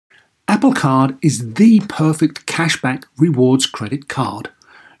Apple Card is the perfect cashback rewards credit card.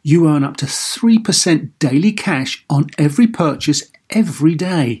 You earn up to 3% daily cash on every purchase every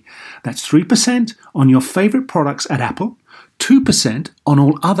day. That's 3% on your favorite products at Apple, 2% on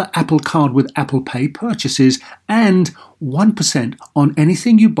all other Apple Card with Apple Pay purchases, and 1% on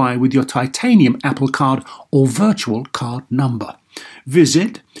anything you buy with your titanium Apple Card or virtual card number.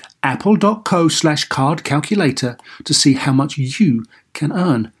 Visit apple.co/card calculator to see how much you can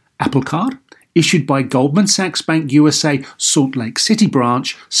earn. Apple Card, issued by Goldman Sachs Bank USA, Salt Lake City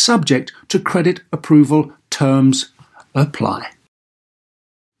branch, subject to credit approval. Terms apply.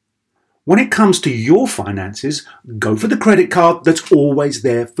 When it comes to your finances, go for the credit card that's always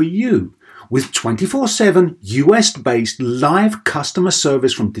there for you. With 24/7 US-based live customer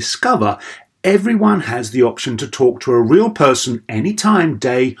service from Discover, everyone has the option to talk to a real person anytime,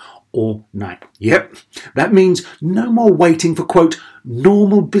 day or night. Yep, that means no more waiting for, quote,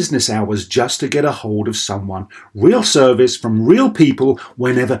 normal business hours just to get a hold of someone. Real service from real people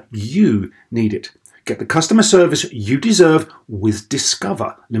whenever you need it. Get the customer service you deserve with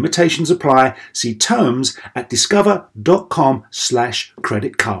Discover. Limitations apply. See terms at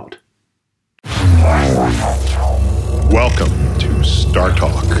discover.com/credit card. Welcome to Star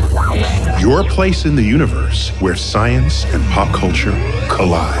Talk, your place in the universe where science and pop culture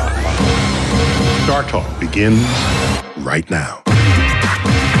collide. Star Talk begins right now.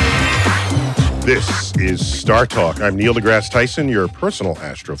 This is Star Talk. I'm Neil deGrasse Tyson, your personal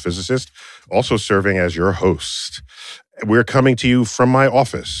astrophysicist, also serving as your host. We're coming to you from my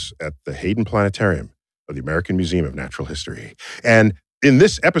office at the Hayden Planetarium of the American Museum of Natural History. And in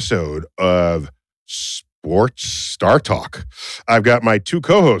this episode of Sports Star Talk, I've got my two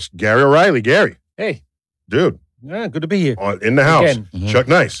co-hosts, Gary O'Reilly. Gary. Hey. Dude. Yeah, good to be here. In the house. Again. Chuck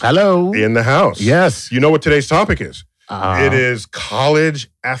Nice. Hello. In the house. Yes. You know what today's topic is? It is college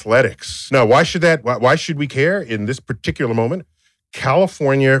athletics. Now, why should we care in this particular moment?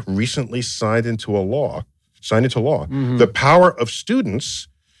 California recently signed into law the power of students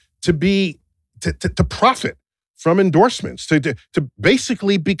to profit from endorsements, to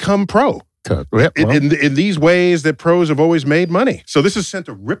basically become pro. In these ways that pros have always made money. So this has sent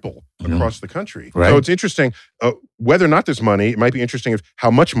a ripple across the country. Right. So it's interesting, whether or not there's money, it might be interesting how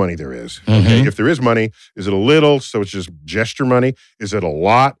much money there is. Okay? If there is money, is it a little, so it's just gesture money? Is it a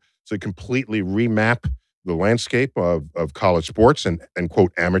lot, so it completely remap the landscape of college sports and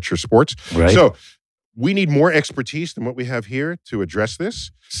quote, amateur sports? Right. So we need more expertise than what we have here to address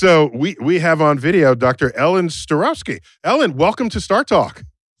this. So we have on video Dr. Ellen Starowski. Ellen, welcome to Star Talk.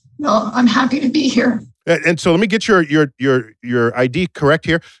 Well, I'm happy to be here. And so let me get your ID correct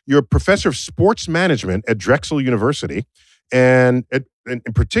here. You're a professor of sports management at Drexel University. And in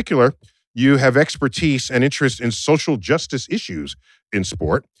particular, you have expertise and interest in social justice issues in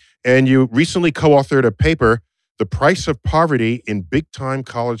sport. And you recently co-authored a paper, The Price of Poverty in Big-Time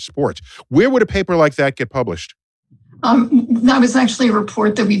College Sports. Where would a paper like that get published? That was actually a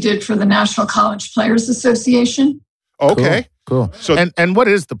report that we did for the National College Players Association. Okay. Cool. So, and what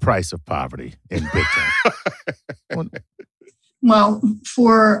is the price of poverty in Big Time? Well,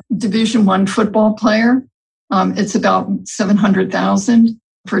 for Division I football player, it's about $700,000.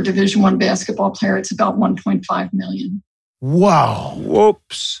 For a Division I basketball player, it's about $1.5 million. Wow.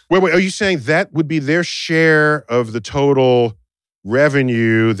 Whoops. Wait, are you saying that would be their share of the total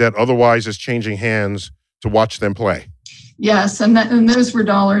revenue that otherwise is changing hands to watch them play? Yes, and those were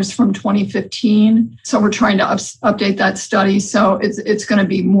dollars from 2015. So we're trying to update that study. So it's going to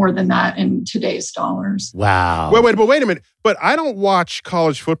be more than that in today's dollars. Wow. Wait a minute. But I don't watch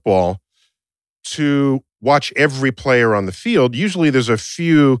college football to watch every player on the field. Usually there's a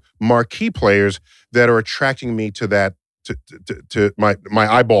few marquee players that are attracting me to that, to my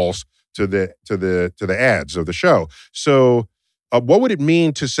eyeballs to the ads of the show. So what would it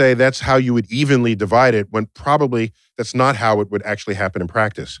mean to say that's how you would evenly divide it when probably that's not how it would actually happen in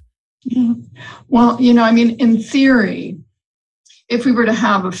practice? Yeah. Well, in theory, if we were to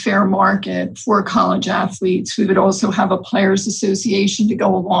have a fair market for college athletes, we would also have a players association to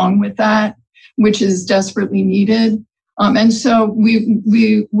go along with that, which is desperately needed. And so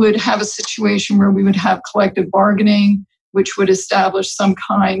we would have a situation where we would have collective bargaining, which would establish some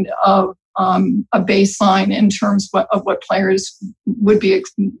kind of a baseline in terms of what players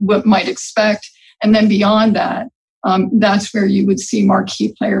what might expect. And then beyond that, that's where you would see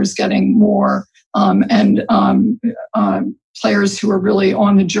marquee players getting more and players who are really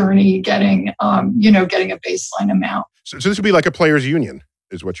on the journey getting a baseline amount. So this would be like a players' union,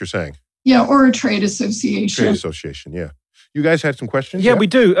 is what you're saying? Yeah, or a trade association. Trade association, yeah. You guys had some questions? Yeah, we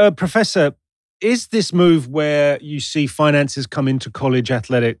do. Professor, is this move where you see finances come into college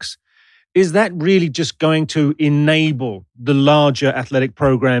athletics, is that really just going to enable the larger athletic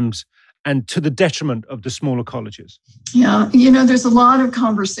programs and to the detriment of the smaller colleges? Yeah, there's a lot of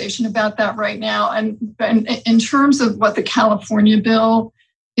conversation about that right now. And in terms of what the California bill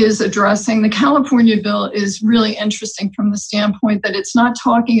is addressing, the California bill is really interesting from the standpoint that it's not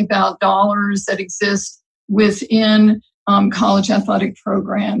talking about dollars that exist within college athletic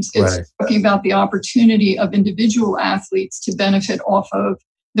programs. It's talking about the opportunity of individual athletes to benefit off of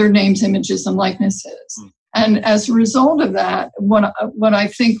their names, images, and likenesses. And as a result of that, what I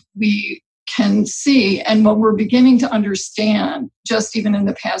think we can see, and what we're beginning to understand, just even in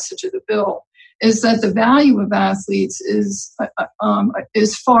the passage of the bill, is that the value of athletes is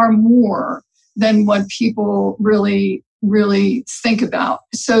far more than what people really think about.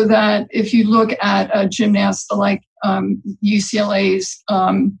 So that if you look at a gymnast like UCLA's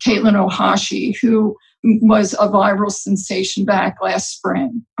Caitlin Ohashi, who was a viral sensation back last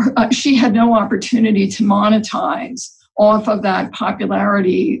spring, she had no opportunity to monetize off of that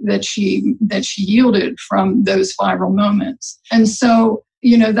popularity that she yielded from those viral moments. And so,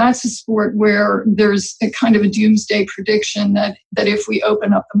 that's a sport where there's a kind of a doomsday prediction that if we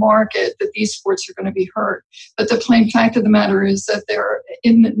open up the market, that these sports are going to be hurt. But the plain fact of the matter is that they're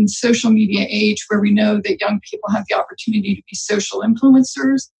in the social media age where we know that young people have the opportunity to be social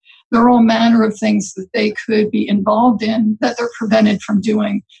influencers. There are all manner of things that they could be involved in that they're prevented from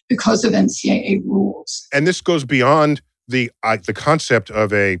doing because of NCAA rules. And this goes beyond the concept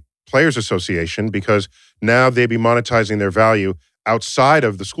of a players association, because now they'd be monetizing their value outside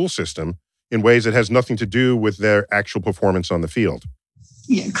of the school system in ways that has nothing to do with their actual performance on the field.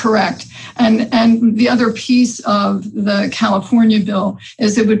 Yeah, correct. And the other piece of the California bill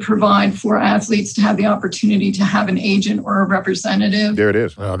is it would provide for athletes to have the opportunity to have an agent or a representative. There it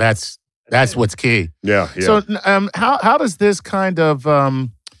is. Well, that's what's key. Yeah. So how does this kind of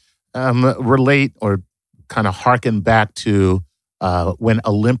relate or kind of harken back to when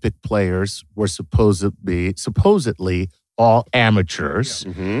Olympic players were supposedly all amateurs?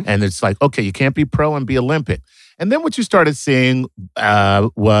 Mm-hmm. And it's like, okay, you can't be pro and be Olympic. And then what you started seeing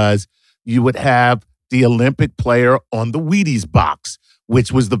was you would have the Olympic player on the Wheaties box,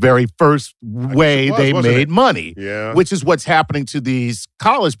 which was the very first way they made money, which is what's happening to these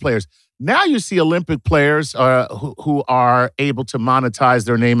college players. Now you see Olympic players who are able to monetize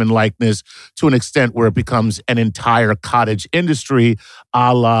their name and likeness to an extent where it becomes an entire cottage industry,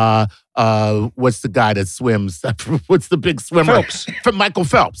 a la, what's the guy that swims? What's the big swimmer? Phelps. Michael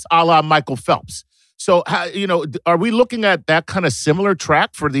Phelps, a la Michael Phelps. So, are we looking at that kind of similar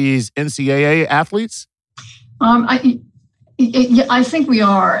track for these NCAA athletes? I think we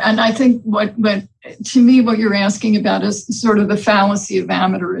are. And I think what to me, what you're asking about is sort of the fallacy of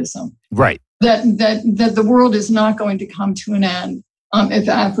amateurism. Right. That the world is not going to come to an end if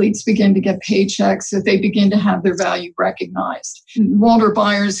athletes begin to get paychecks, if they begin to have their value recognized. Walter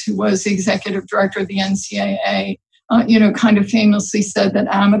Byers, who was the executive director of the NCAA, kind of famously said that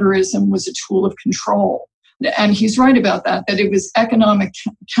amateurism was a tool of control. And he's right about that it was economic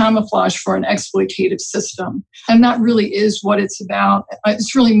camouflage for an exploitative system. And that really is what it's about.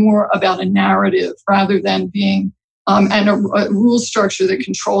 It's really more about a narrative rather than being and a rule structure that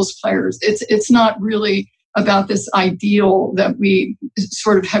controls players. It's not really about this ideal that we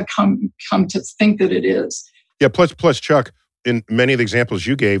sort of have come to think that it is. Yeah, plus Chuck, in many of the examples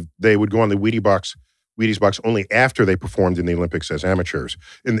you gave, they would go on the Wheaties box only after they performed in the Olympics as amateurs.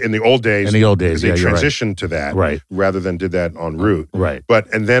 In the old days, they transitioned to that rather than did that en route. Right.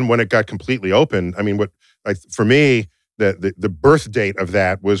 And then when it got completely open, I mean, for me, the birth date of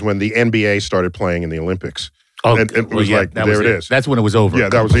that was when the NBA started playing in the Olympics. Oh, and it was it is. That's when it was over. Yeah,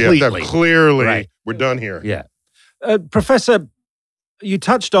 that was that clearly we're done here. Yeah. Professor, you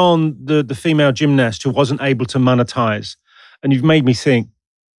touched on the female gymnast who wasn't able to monetize, and you've made me think,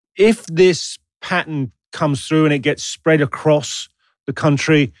 if this pattern comes through and it gets spread across the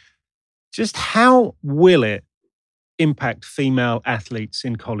country, just how will it impact female athletes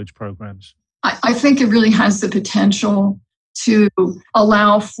in college programs? I think it really has the potential to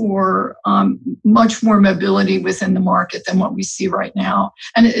allow for much more mobility within the market than what we see right now.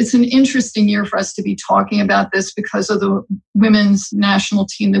 And it's an interesting year for us to be talking about this because of the women's national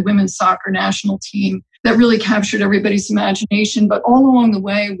team, the women's soccer national team, that really captured everybody's imagination. But all along the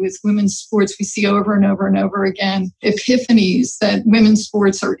way with women's sports, we see over and over and over again epiphanies that women's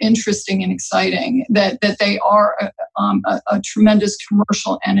sports are interesting and exciting, that they are a tremendous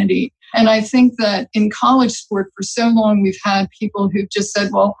commercial entity. And I think that in college sport for so long, we've had people who've just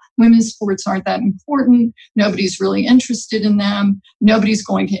said, well, women's sports aren't that important. Nobody's really interested in them. Nobody's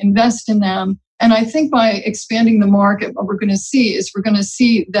going to invest in them. And I think by expanding the market, what we're going to see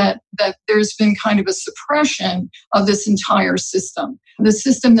that there's been kind of a suppression of this entire system. The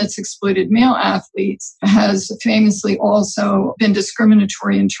system that's exploited male athletes has famously also been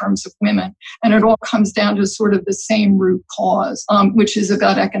discriminatory in terms of women. And it all comes down to sort of the same root cause, which is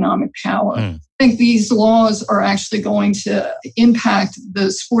about economic power. I think these laws are actually going to impact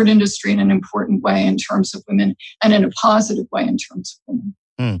the sport industry in an important way in terms of women and in a positive way in terms of women.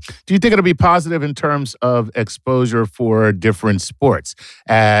 Do you think it'll be positive in terms of exposure for different sports?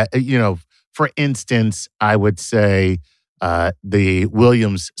 For instance, I would say the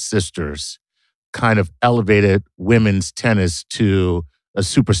Williams sisters kind of elevated women's tennis to a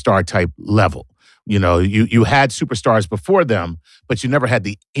superstar type level. You know, you had superstars before them, but you never had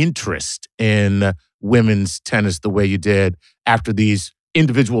the interest in women's tennis the way you did after these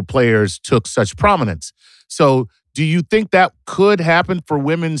individual players took such prominence. So do you think that could happen for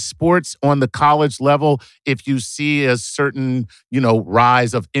women's sports on the college level if you see a certain,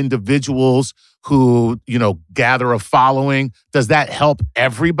 rise of individuals who, gather a following? Does that help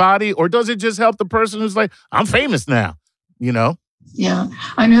everybody, or does it just help the person who's like, I'm famous now, Yeah,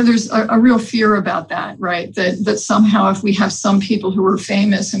 I know there's a real fear about that, right? That somehow if we have some people who are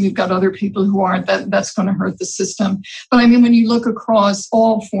famous and we've got other people who aren't, that's going to hurt the system. But I mean, when you look across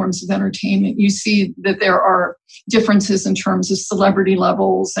all forms of entertainment, you see that there are differences in terms of celebrity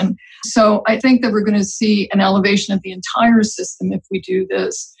levels. And so I think that we're going to see an elevation of the entire system if we do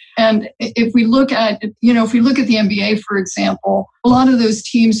this. And if we look at, the NBA, for example, a lot of those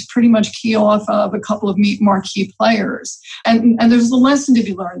teams pretty much key off of a couple of marquee players. And there's a lesson to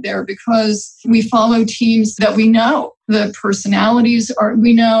be learned there because we follow teams that we know. The personalities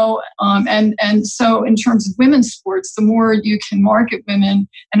we know. And so in terms of women's sports, the more you can market women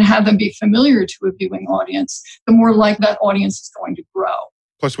and have them be familiar to a viewing audience, the more like that audience is going to grow.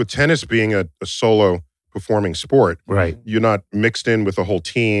 Plus, with tennis being a solo performing sport, right? You're not mixed in with the whole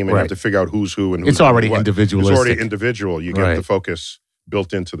team, and you have to figure out who's who and who's It's already individualistic. It's already individual. You get the focus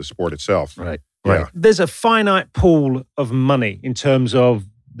built into the sport itself. Right. Yeah. There's a finite pool of money in terms of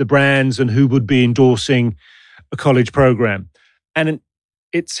the brands and who would be endorsing a college program. And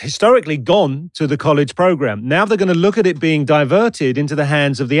it's historically gone to the college program. Now they're going to look at it being diverted into the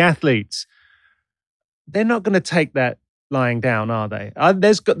hands of the athletes. They're not going to take that lying down, are they?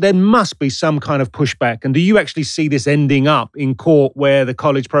 There must be some kind of pushback. And do you actually see this ending up in court where the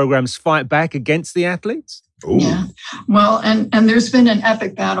college programs fight back against the athletes? Ooh. Yeah. Well, and there's been an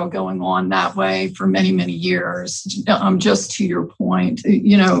epic battle going on that way for many, many years. Just to your point,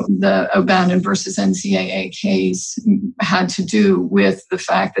 the O'Bannon versus NCAA case had to do with the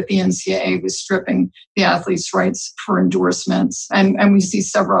fact that the NCAA was stripping the athletes' rights for endorsements. And we see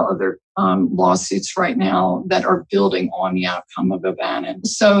several other lawsuits right now that are building on the outcome of O'Bannon.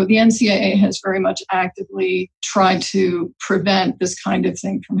 So the NCAA has very much actively tried to prevent this kind of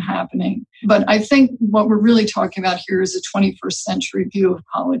thing from happening. But I think what we're really talking about here is a 21st century view of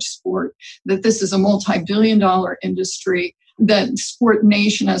college sport, that this is a multi-billion-dollar industry, that sport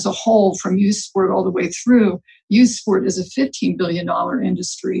nation as a whole, from youth sport all the way through, youth sport is a $15 billion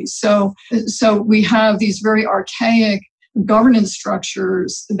industry. So we have these very archaic governance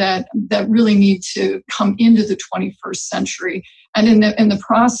structures that really need to come into the 21st century, and in the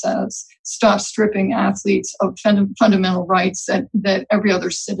process stop stripping athletes of fundamental rights that every other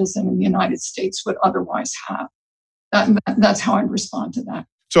citizen in the United States would otherwise have. That's how I respond to that.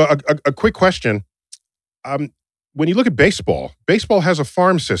 So a quick question. When you look at baseball has a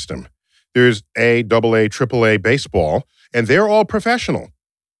farm system. There's A, AA, AAA baseball, and they're all professional,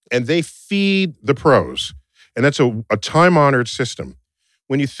 and they feed the pros. And that's a time-honored system.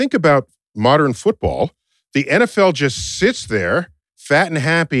 When you think about modern football, the NFL just sits there, fat and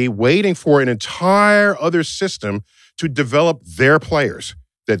happy, waiting for an entire other system to develop their players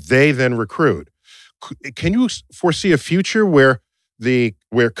that they then recruit. Can you foresee a future where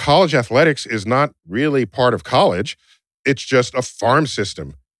college athletics is not really part of college? It's just a farm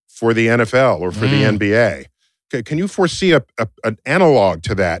system for the NFL or for the NBA. Can you foresee an analog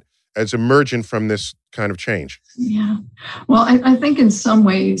to that as emergent from this kind of change? Yeah. Well, I think in some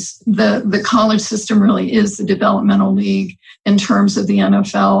ways the college system really is the developmental league in terms of the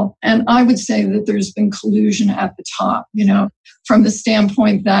NFL. And I would say that there's been collusion at the top, from the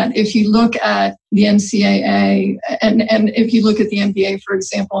standpoint that if you look at the NCAA and if you look at the NBA, for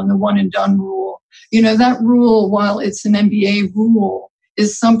example, and the one and done rule, that rule, while it's an NBA rule,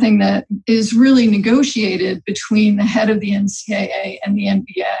 is something that is really negotiated between the head of the NCAA and the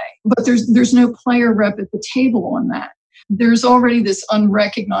NBA. But there's no player rep at the table on that. there's already this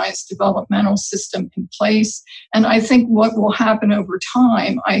unrecognized developmental system in place. And I think what will happen over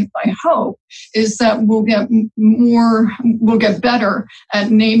time, I hope, is that we'll get better at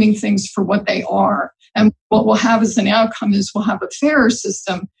naming things for what they are. And what we'll have as an outcome is we'll have a fairer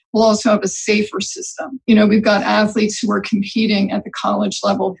system. We'll also have a safer system. We've got athletes who are competing at the college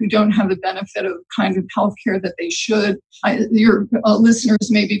level who don't have the benefit of kind of healthcare that they should. Your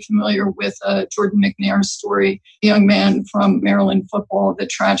listeners may be familiar with Jordan McNair's story, a young man from Maryland football that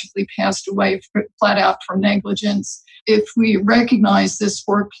tragically passed away flat out from negligence. If we recognize this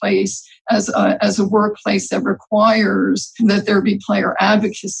workplace as a workplace that requires that there be player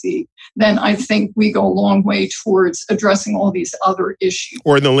advocacy, then I think we go a long way towards addressing all these other issues.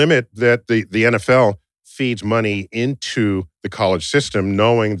 Or in the limit that the NFL feeds money into the college system,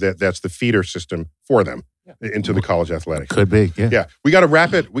 knowing that that's the feeder system for them into the college athletics. Could be, yeah. Yeah, we got to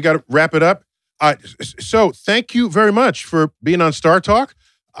wrap it. We got to wrap it up. So thank you very much for being on Star Talk.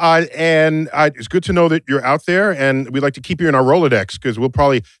 And it's good to know that you're out there, and we'd like to keep you in our Rolodex because we'll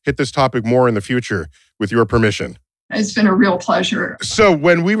probably hit this topic more in the future with your permission. It's been a real pleasure. So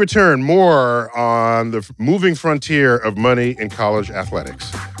when we return, more on the moving frontier of money in college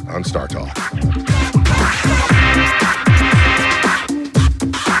athletics on Star Talk.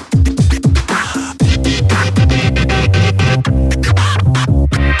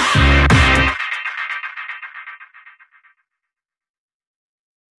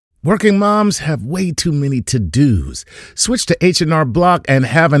 Working moms have way too many to-dos. Switch to H&R Block and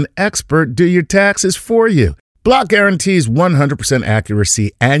have an expert do your taxes for you. Block guarantees 100%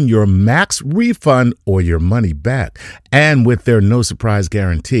 accuracy and your max refund or your money back. And with their no surprise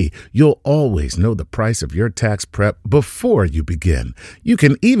guarantee, you'll always know the price of your tax prep before you begin. You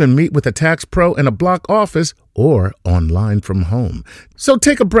can even meet with a tax pro in a Block office or online from home. So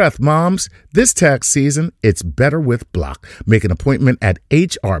take a breath, moms. This tax season, it's better with Block. Make an appointment at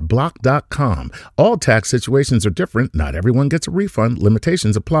hrblock.com. All tax situations are different. Not everyone gets a refund.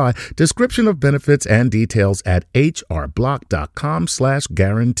 Limitations apply. Description of benefits and details at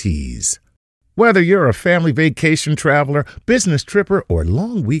hrblock.com/guarantees. Whether you're a family vacation traveler, business tripper, or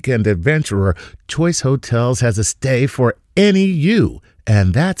long weekend adventurer, Choice Hotels has a stay for any you.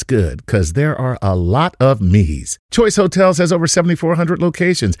 And that's good, because there are a lot of me's. Choice Hotels has over 7,400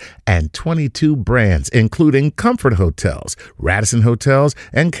 locations and 22 brands, including Comfort Hotels, Radisson Hotels,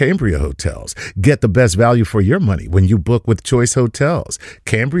 and Cambria Hotels. Get the best value for your money when you book with Choice Hotels.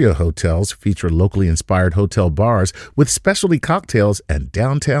 Cambria Hotels feature locally inspired hotel bars with specialty cocktails and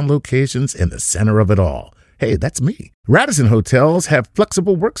downtown locations in the center of it all. Hey, that's me. Radisson Hotels have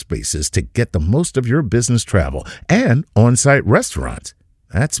flexible workspaces to get the most of your business travel and on-site restaurants.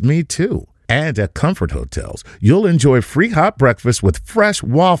 That's me too. And at Comfort Hotels, you'll enjoy free hot breakfast with fresh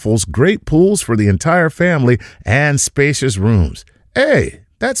waffles, great pools for the entire family, and spacious rooms. Hey,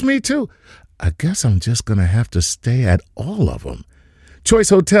 that's me too. I guess I'm just going to have to stay at all of them. Choice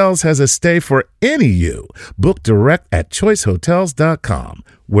Hotels has a stay for any you. Book direct at choicehotels.com,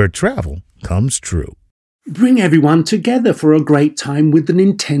 where travel comes true. Bring everyone together for a great time with the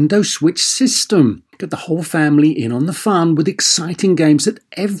Nintendo Switch system. Get the whole family in on the fun with exciting games that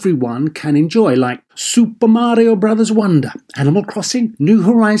everyone can enjoy, like Super Mario Bros. Wonder, Animal Crossing, New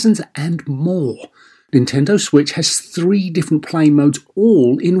Horizons, and more. Nintendo Switch has 3 different play modes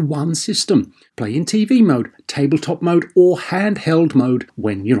all in one system. Play in TV mode, tabletop mode, or handheld mode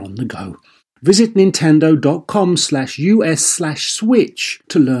when you're on the go. Visit nintendo.com/US/Switch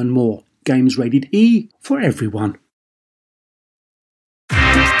to learn more. Games rated E for everyone.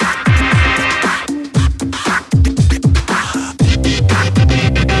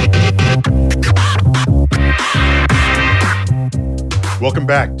 Welcome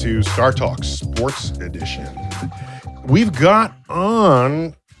back to Star Talk Sports Edition. We've got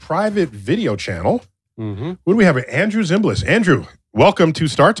on private video channel. What do we have? Andrew Zimbalist. Andrew, welcome to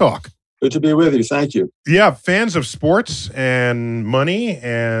Star Talk. Good to be with you. Thank you. Yeah, fans of sports and money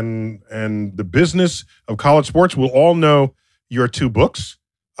and the business of college sports will all know your 2 books.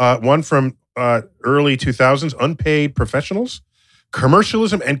 One from early 2000s, Unpaid Professionals,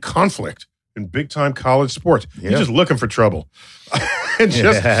 Commercialism and Conflict in Big-Time College Sports. Yeah. You're just looking for trouble. And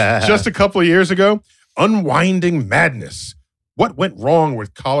just a couple of years ago, Unwinding Madness. What went wrong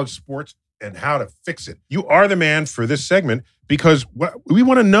with college sports and how to fix it. You are the man for this segment because we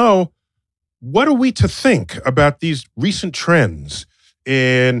want to know, what are we to think about these recent trends?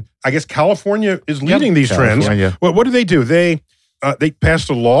 In, I guess, California is leading these trends. Well, what do? They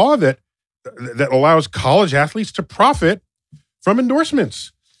passed a law that allows college athletes to profit from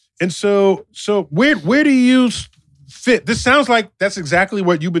endorsements. And so where do you fit? This sounds like that's exactly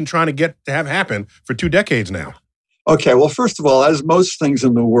what you've been trying to get to have happen for 2 decades now. Okay, well, first of all, as most things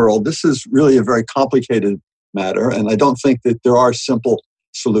in the world, this is really a very complicated matter, and I don't think that there are simple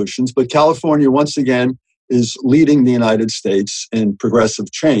solutions. But California, once again, is leading the United States in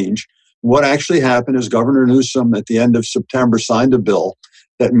progressive change. What actually happened is Governor Newsom at the end of September signed a bill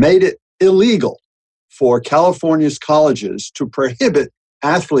that made it illegal for California's colleges to prohibit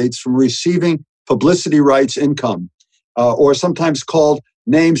athletes from receiving publicity rights income, or sometimes called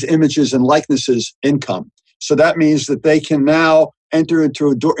names, images, and likenesses income. So that means that they can now enter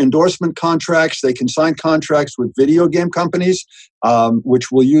into endorsement contracts. They can sign contracts with video game companies,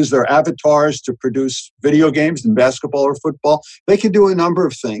 which will use their avatars to produce video games in basketball or football. They can do a number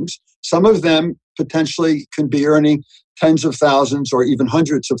of things. Some of them potentially can be earning tens of thousands or even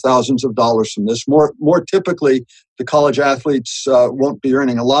hundreds of thousands of dollars from this. More typically, the college athletes won't be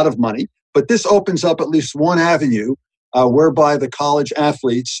earning a lot of money, but this opens up at least one avenue whereby the college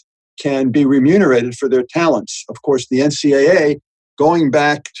athletes can be remunerated for their talents. Of course, the NCAA, going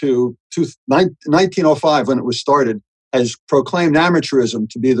back to 1905 when it was started, has proclaimed amateurism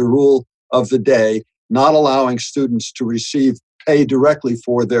to be the rule of the day, not allowing students to receive pay directly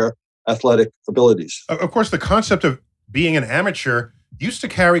for their athletic abilities. Of course, the concept of being an amateur used to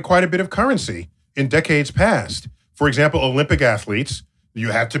carry quite a bit of currency in decades past. For example, Olympic athletes,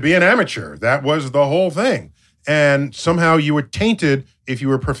 you had to be an amateur. That was the whole thing. And somehow you were tainted if you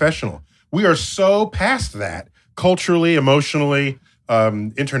were professional. We are so past that, culturally, emotionally,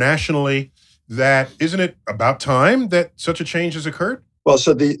 internationally, that isn't it about time that such a change has occurred? Well,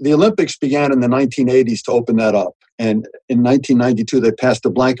 so the Olympics began in the 1980s to open that up. And in 1992, they passed a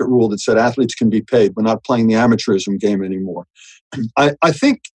blanket rule that said athletes can be paid. We're not playing the amateurism game anymore. I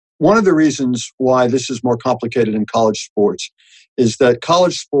think one of the reasons why this is more complicated in college sports is that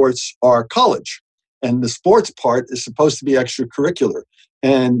college sports are college. And the sports part is supposed to be extracurricular.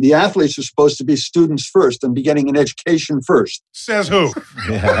 And the athletes are supposed to be students first and be getting an education first. Says who?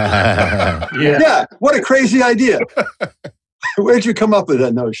 Yeah, what a crazy idea. Where'd you come up with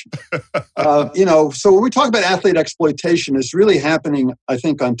that notion? So when we talk about athlete exploitation, it's really happening, I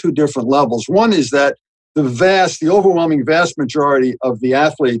think, on two different levels. One is that the overwhelming vast majority of the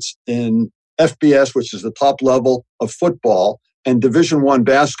athletes in FBS, which is the top level of football, and Division I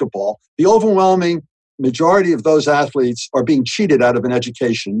basketball, the overwhelming majority of those athletes are being cheated out of an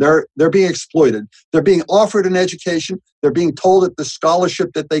education. They're being exploited. They're being offered an education. They're being told that the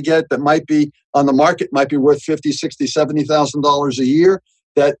scholarship that they get that might be on the market might be worth $50,000, $60,000, $70,000 a year,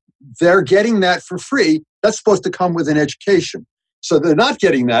 that they're getting that for free. That's supposed to come with an education. So they're not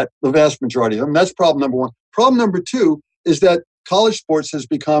getting that, the vast majority of them. That's problem number one. Problem number two is that college sports has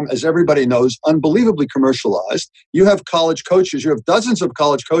become, as everybody knows, unbelievably commercialized. You have college coaches. You have dozens of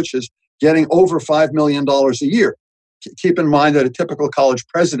college coaches getting over $5 million a year. Keep in mind that a typical college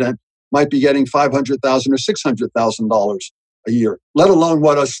president might be getting $500,000 or $600,000 a year, let alone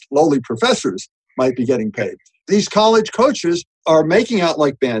what us lowly professors might be getting paid. These college coaches are making out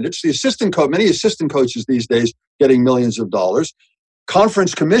like bandits. Many assistant coaches these days getting millions of dollars.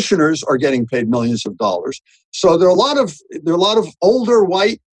 Conference commissioners are getting paid millions of dollars. So there are a lot of older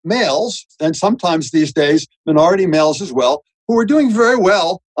white males, and sometimes these days minority males as well, who are doing very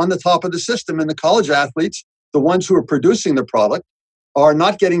well on the top of the system. And the college athletes, the ones who are producing the product, are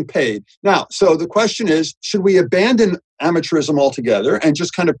not getting paid. Now, so the question is, should we abandon amateurism altogether and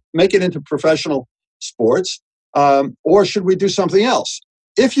just kind of make it into professional sports, or should we do something else?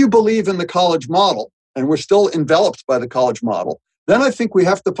 If you believe in the college model, and we're still enveloped by the college model, then I think we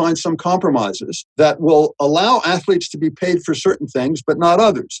have to find some compromises that will allow athletes to be paid for certain things, but not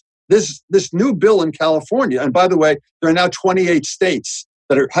others. This new bill in California, and by the way, there are now 28 states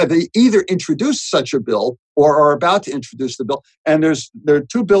that have either introduced such a bill or are about to introduce the bill. And there are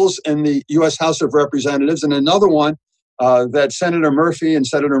two bills in the U.S. House of Representatives and another one that Senator Murphy and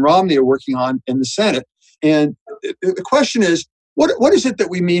Senator Romney are working on in the Senate. And the question is, what is it that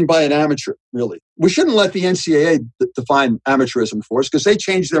we mean by an amateur, really? We shouldn't let the NCAA define amateurism for us, because they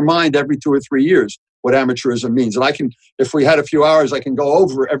change their mind every 2 or 3 years what amateurism means. And if we had a few hours, I can go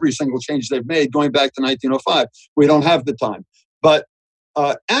over every single change they've made going back to 1905. We don't have the time. But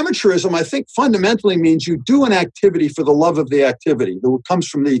amateurism, I think, fundamentally means you do an activity for the love of the activity. That comes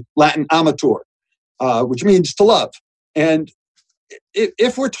from the Latin amator, which means to love. And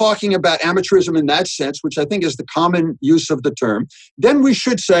if we're talking about amateurism in that sense, which I think is the common use of the term, then we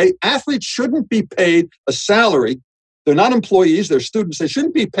should say athletes shouldn't be paid a salary. They're not employees, they're students. They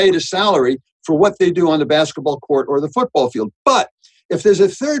shouldn't be paid a salary for what they do on the basketball court or the football field. But if there's a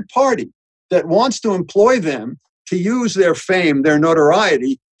third party that wants to employ them to use their fame, their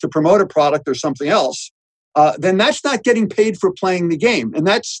notoriety, to promote a product or something else, then that's not getting paid for playing the game. And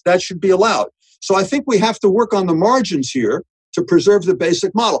that should be allowed. So I think we have to work on the margins here to preserve the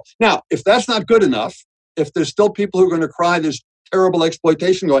basic model. Now, if that's not good enough, if there's still people who are going to cry there's terrible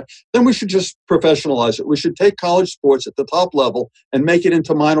exploitation going, then we should just professionalize it. We should take college sports at the top level and make it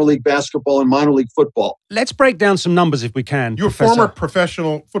into minor league basketball and minor league football. Let's break down some numbers if we can. You're a former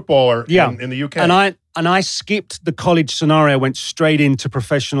professional footballer in the UK. And I skipped the college scenario, went straight into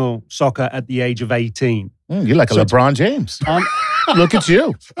professional soccer at the age of 18. You're like a LeBron James. Look at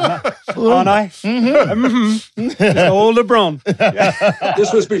you. Aren't I? Mm-hmm. All LeBron.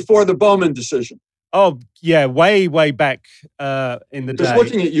 This was before the Bowman decision. Oh, yeah, way back in the day. Just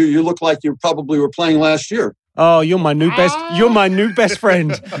looking at you, you look like you probably were playing last year. Oh, you're my new best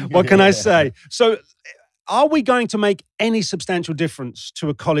friend. What can I say? So, are we going to make any substantial difference to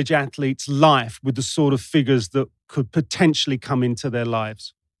a college athlete's life with the sort of figures that could potentially come into their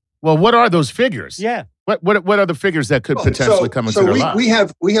lives? Well, what are those figures? Yeah. What are the figures that could potentially come into their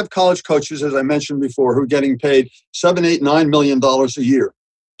lives? We have college coaches, as I mentioned before, who are getting paid $7, $8, $9 million a year.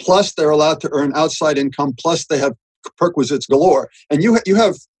 Plus, they're allowed to earn outside income. Plus, they have perquisites galore. And you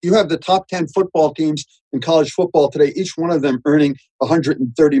have the top 10 football teams in college football today, each one of them earning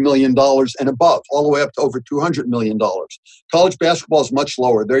 $130 million and above, all the way up to over $200 million. College basketball is much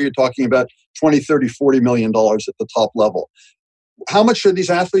lower. There you're talking about $20, $30, $40 million at the top level. How much are these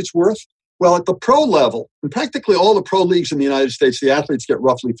athletes worth? Well, at the pro level, in practically all the pro leagues in the United States, the athletes get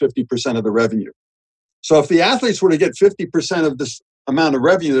roughly 50% of the revenue. So if the athletes were to get 50% of this amount of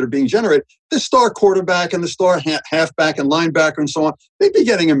revenue that are being generated, the star quarterback and the star halfback and linebacker and so on, they'd be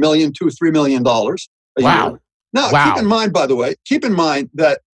getting $1 million, $2, $3 million a year. Now, keep in mind, by the way,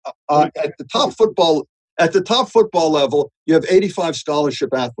 that at the top football level, you have 85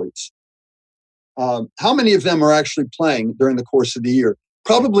 scholarship athletes. How many of them are actually playing during the course of the year?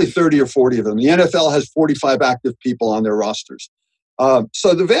 Probably 30 or 40 of them. The NFL has 45 active people on their rosters.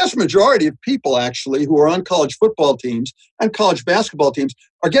 So the vast majority of people actually who are on college football teams and college basketball teams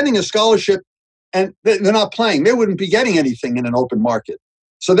are getting a scholarship and they're not playing. They wouldn't be getting anything in an open market.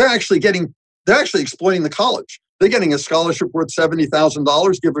 So they're actually exploiting the college. They're getting a scholarship worth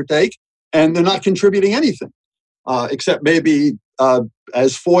 $70,000, give or take, and they're not contributing anything except maybe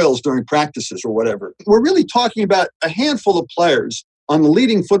as foils during practices or whatever. We're really talking about a handful of players on the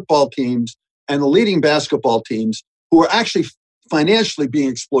leading football teams and the leading basketball teams who are actually financially being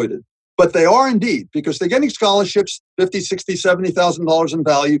exploited. But they are indeed, because they're getting scholarships, $50,000, $60,000, $70,000 in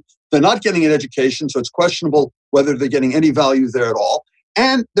value. They're not getting an education, so it's questionable whether they're getting any value there at all.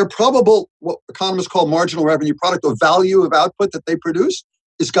 And their probable, what economists call marginal revenue product, or value of output that they produce,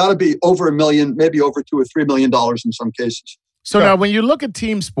 it's got to be over $1 million, maybe over $2 or $3 million in some cases. So now when you look at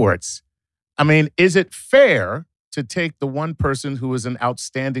team sports, I mean, is it fair to take the one person who is an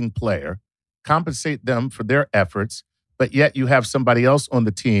outstanding player, compensate them for their efforts, but yet you have somebody else on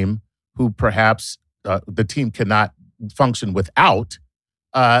the team who perhaps the team cannot function without,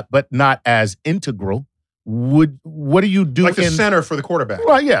 but not as integral? What do you do? Like the center for the quarterback.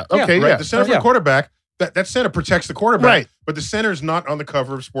 Well, yeah. Okay, yeah. The center for the quarterback, that center protects the quarterback. Right. But the center's not on the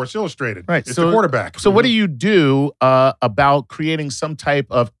cover of Sports Illustrated. Right. It's the quarterback. So what do you do about creating some type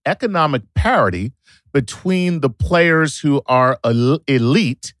of economic parity between the players who are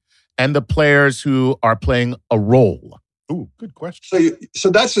elite and the players who are playing a role? Ooh, good question. So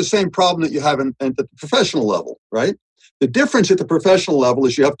that's the same problem that you have at the professional level, right? The difference at the professional level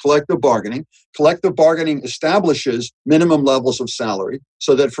is you have collective bargaining. Collective bargaining establishes minimum levels of salary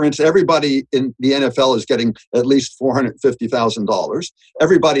so that, for instance, everybody in the NFL is getting at least $450,000.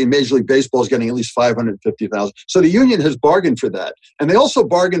 Everybody in Major League Baseball is getting at least $550,000. So the union has bargained for that. And they also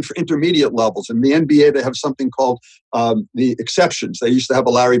bargained for intermediate levels. In the NBA, they have something called the exceptions. They used to have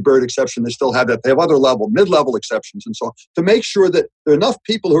a Larry Bird exception. They still have that. They have other mid-level exceptions and so on, to make sure that there are enough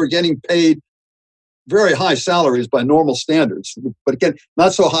people who are getting paid very high salaries by normal standards, but again,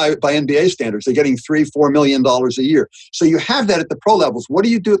 not so high by NBA standards. They're getting $3-4 million a year. So you have that at the pro levels. What do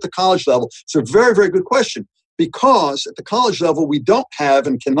you do at the college level? It's a very, very good question, because at the college level, we don't have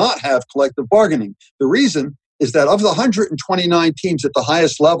and cannot have collective bargaining. The reason is that of the 129 teams at the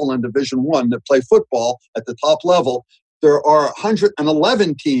highest level in Division I that play football at the top level, there are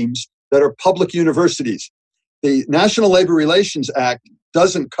 111 teams that are public universities. The National Labor Relations Act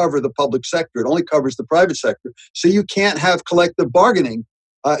doesn't cover the public sector. It only covers the private sector. So you can't have collective bargaining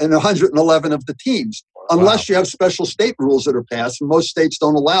in 111 of the teams unless you have special state rules that are passed. And most states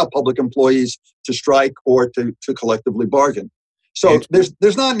don't allow public employees to strike or to collectively bargain. So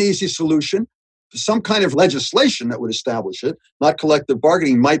there's not an easy solution. Some kind of legislation that would establish it, not collective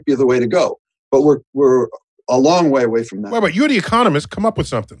bargaining, might be the way to go. But we're a long way away from that. Well, you're the economist. Come up with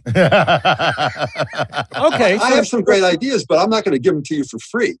something. Okay. I have some great ideas, but I'm not going to give them to you for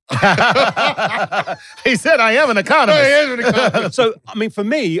free. He said, I am an economist. So, I mean, for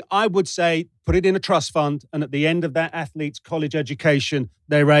me, I would say put it in a trust fund, and at the end of that athlete's college education,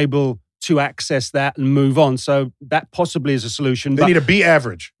 they're able to access that and move on. So that possibly is a solution. They need to be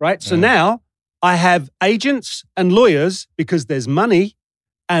average. Right? So now I have agents and lawyers because there's money,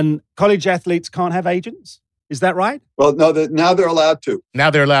 and college athletes can't have agents. Is that right? Well, no, now they're allowed to. Now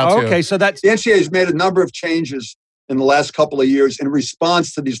they're allowed to. Okay, so that's... The NCAA has made a number of changes in the last couple of years in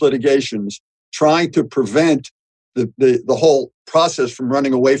response to these litigations, trying to prevent the whole process from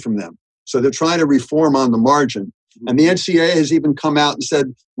running away from them. So they're trying to reform on the margin. And the NCAA has even come out and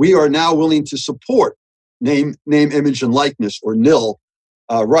said, we are now willing to support name, image, and likeness, or NIL,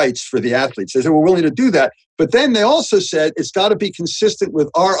 rights for the athletes. They said, we're willing to do that. But then they also said it's got to be consistent with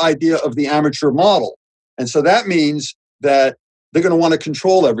our idea of the amateur model. And so that means that they're going to want to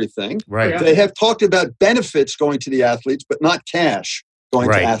control everything. Right. They have talked about benefits going to the athletes, but not cash going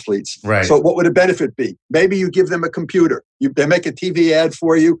to athletes. Right. So what would a benefit be? Maybe you give them a computer. They make a TV ad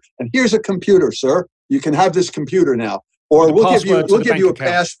for you, and here's a computer, sir. You can have this computer now. Or we'll give you a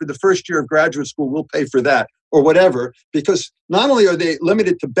pass for the first year of graduate school. We'll pay for that, or whatever. Because not only are they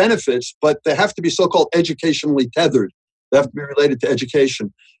limited to benefits, but they have to be so-called educationally tethered. They have to be related to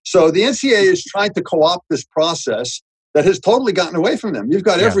education. So the NCAA is trying to co-opt this process that has totally gotten away from them. You've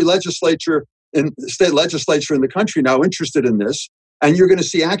got every state legislature in the country now interested in this, and you're going to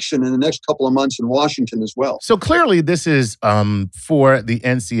see action in the next couple of months in Washington as well. So clearly this is for the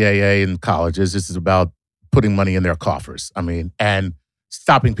NCAA and colleges. This is about putting money in their coffers. I mean, and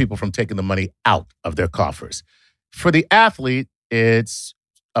stopping people from taking the money out of their coffers. For the athlete, it's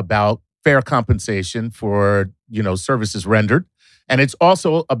about fair compensation for, services rendered. And it's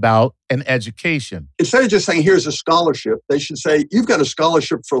also about an education. Instead of just saying, here's a scholarship, they should say, you've got a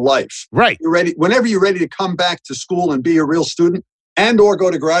scholarship for life. Right. You're ready. Whenever you're ready to come back to school and be a real student and or go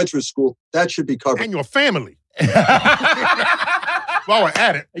to graduate school, that should be covered. And your family. While we're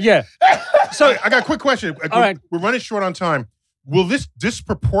at it. Yeah. So I got a quick question. All right. We're running short on time. Will this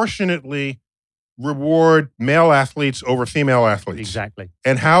disproportionately reward male athletes over female athletes? Exactly.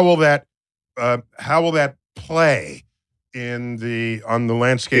 And how will that play on the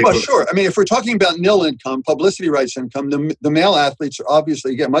landscape? Well, sure. I mean, if we're talking about nil income, publicity rights income, the male athletes are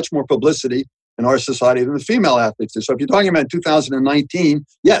obviously get much more publicity in our society than the female athletes do. So if you're talking about 2019,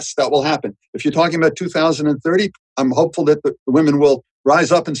 yes, that will happen. If you're talking about 2030, I'm hopeful that the women will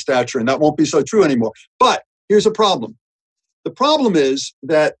rise up in stature, and that won't be so true anymore. But here's a problem. The problem is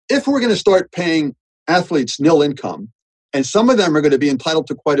that if we're going to start paying athletes nil income, and some of them are going to be entitled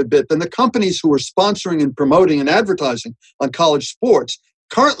to quite a bit, then the companies who are sponsoring and promoting and advertising on college sports,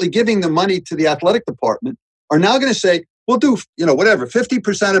 currently giving the money to the athletic department, are now going to say, we'll do, whatever,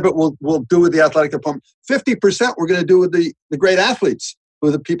 50% of it we'll do with the athletic department. 50% we're going to do with the great athletes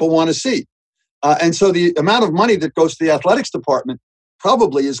who the people want to see. And so the amount of money that goes to the athletics department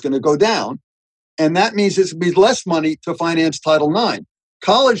probably is going to go down. And that means it's going to be less money to finance Title IX.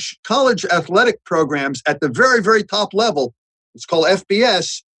 College athletic programs at the very, very top level, it's called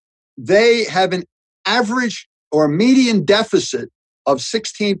FBS, they have an average or median deficit of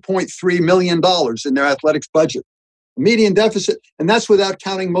 $16.3 million in their athletics budget. Median deficit, and that's without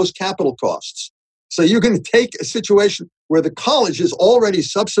counting most capital costs. So you're going to take a situation where the college is already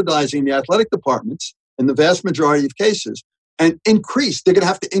subsidizing the athletic departments in the vast majority of cases and they're going to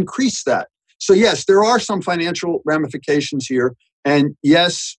have to increase that. So yes, there are some financial ramifications here. And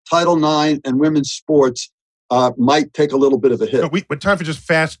yes, Title IX and women's sports might take a little bit of a hit. We're time for just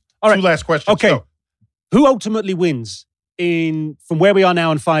two last questions. Okay. So. Who ultimately wins from where we are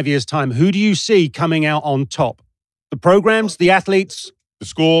now in 5 years' time? Who do you see coming out on top? The programs, the athletes? The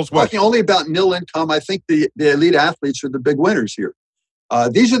schools? Talking only about nil income, I think the elite athletes are the big winners here.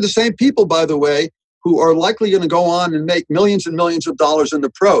 These are the same people, by the way, who are likely going to go on and make millions and millions of dollars in the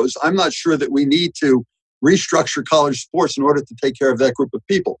pros. I'm not sure that we need to restructure college sports in order to take care of that group of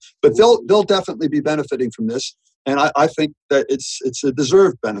people. But they'll definitely be benefiting from this. And I think that it's a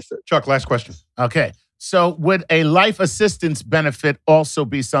deserved benefit. Chuck, last question. Okay. So would a life assistance benefit also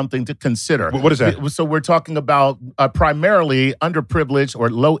be something to consider? What is that? So we're talking about primarily underprivileged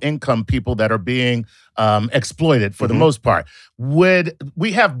or low-income people that are being exploited for the most part. Would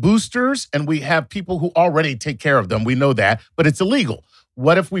we have boosters and we have people who already take care of them? We know that, but it's illegal.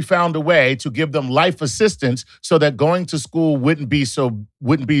 What if we found a way to give them life assistance so that going to school wouldn't be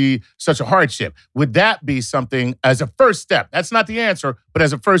such a hardship? Would that be something as a first step? That's not the answer, but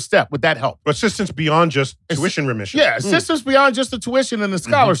as a first step, would that help? Assistance beyond just tuition remission. Yeah, assistance beyond just the tuition and the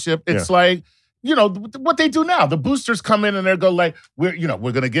scholarship. It's like what they do now. The boosters come in and they go like, we're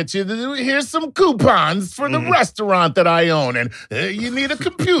going to get you, here's some coupons for the restaurant that I own, and you need a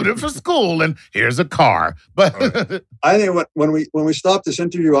computer for school, and here's a car. But I think when we stop this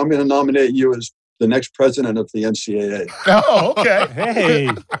interview, I'm going to nominate you as the next president of the NCAA. Oh, okay. Hey.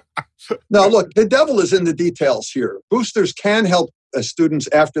 Now, look, the devil is in the details here. Boosters can help students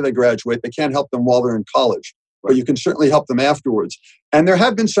after they graduate. They can't help them while they're in college, but you can certainly help them afterwards. And there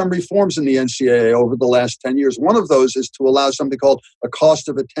have been some reforms in the NCAA over the last 10 years. One of those is to allow something called a cost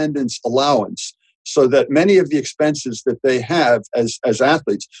of attendance allowance, so that many of the expenses that they have as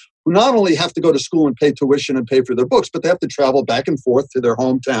athletes, who not only have to go to school and pay tuition and pay for their books, but they have to travel back and forth to their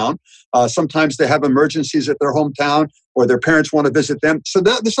hometown. Sometimes they have emergencies at their hometown, or their parents want to visit them. So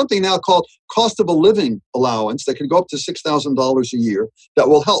there's something now called cost of a living allowance that can go up to $6,000 a year that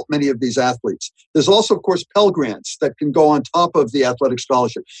will help many of these athletes. There's also, of course, Pell Grants that can go on top of the athletic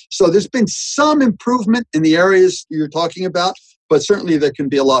scholarship. So there's been some improvement in the areas you're talking about, but certainly there can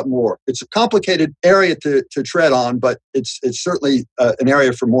be a lot more. It's a complicated area to tread on, but it's certainly an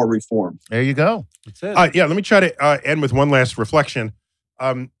area for more reform. There you go. That's it. Let me try to end with one last reflection.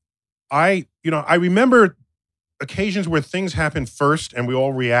 I remember occasions where things happen first and we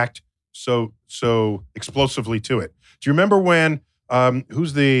all react so explosively to it. Do you remember when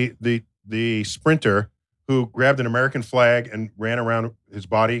who's the sprinter who grabbed an American flag and ran around his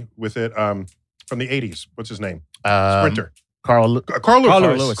body with it from the 80s? What's his name? Sprinter. Carl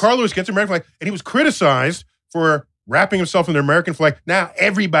Lewis. Carl Lewis gets an American flag, and he was criticized for wrapping himself in the American flag. Now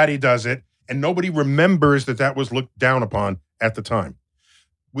everybody does it, and nobody remembers that was looked down upon at the time.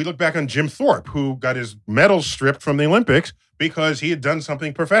 We look back on Jim Thorpe, who got his medals stripped from the Olympics because he had done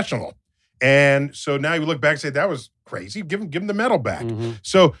something professional. And so now you look back and say, that was crazy. Give him the medal back. Mm-hmm.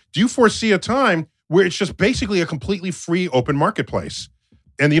 So do you foresee a time where it's just basically a completely free, open marketplace?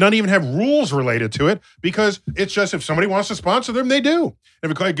 And you don't even have rules related to it, because it's just, if somebody wants to sponsor them, they do. If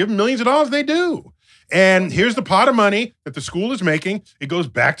you give them millions of dollars, they do. And here's the pot of money that the school is making. It goes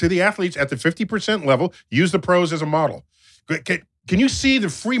back to the athletes at the 50% level. Use the pros as a model. Can you see the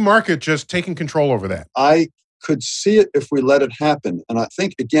free market just taking control over that? I could see it if we let it happen. And I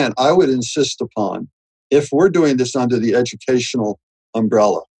think, again, I would insist upon, if we're doing this under the educational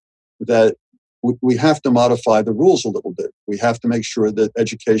umbrella, that we have to modify the rules a little bit. We have to make sure that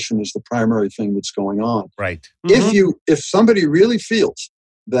education is the primary thing that's going on. Right. Mm-hmm. If somebody really feels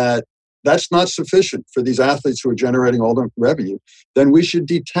that that's not sufficient for these athletes who are generating all the revenue, then we should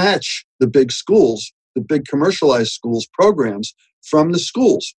detach the big schools, the big commercialized schools programs, from the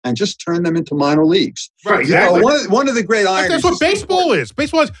schools and just turn them into minor leagues. Right, exactly. One of the great ironies. That's what baseball is.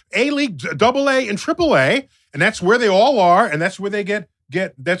 Baseball is A-League, AA, and AAA, and that's where they all are, and that's where they get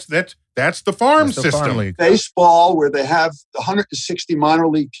that's the farm system. League. Baseball, where they have 160 minor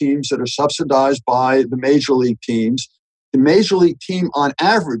league teams that are subsidized by the major league teams. The major league team, on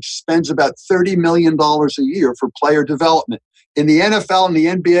average, spends about $30 million a year for player development. In the NFL and the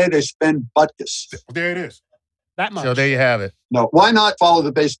NBA, they spend butkus. There it is. That much. So there you have it. No, why not follow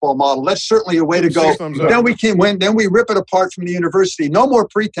the baseball model? That's certainly a way to go. Then we can win. Then we rip it apart from the university. No more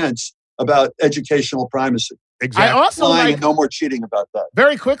pretense about educational primacy. Exactly. I also like, no more cheating about that.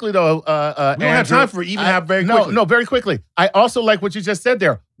 Very quickly, though, we don't have time for quickly. No, very quickly. I also like what you just said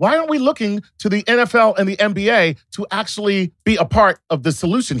there. Why aren't we looking to the NFL and the NBA to actually be a part of the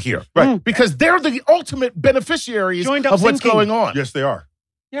solution here? Right. Because they're the ultimate beneficiaries of what's going on. Yes, they are.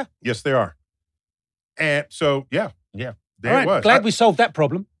 Yeah. Yes, they are. And so, yeah. There All right, it was. Glad we solved that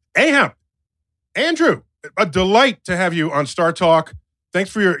problem. Anyhow, Andrew, a delight to have you on Star Talk. Thanks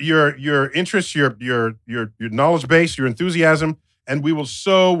for your interest, your knowledge base, your enthusiasm, and we will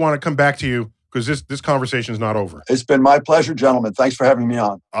so want to come back to you because this conversation is not over. It's been my pleasure, gentlemen. Thanks for having me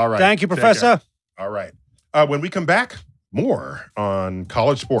on. All right. Thank you, Professor. All right. When we come back, more on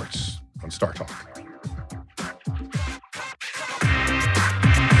college sports on Star Talk.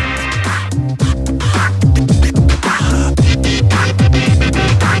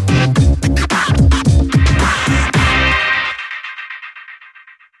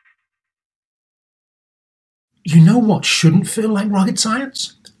 You know what shouldn't feel like rocket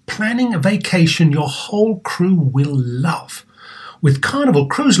science? Planning a vacation your whole crew will love. With Carnival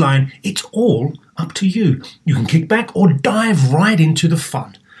Cruise Line, it's all up to you. You can kick back or dive right into the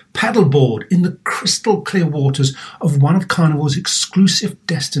fun. Paddleboard in the crystal clear waters of one of Carnival's exclusive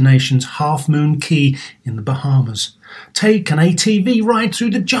destinations, Half Moon Cay in the Bahamas. Take an ATV ride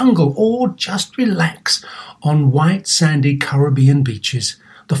through the jungle or just relax on white sandy Caribbean beaches.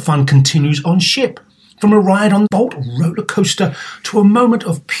 The fun continues on ship. From a ride on the Bolt roller coaster to a moment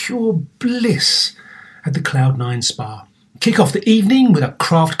of pure bliss at the Cloud9 Spa. Kick off the evening with a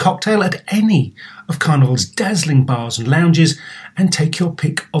craft cocktail at any of Carnival's dazzling bars and lounges, and take your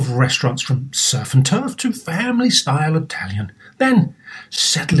pick of restaurants from surf and turf to family-style Italian. Then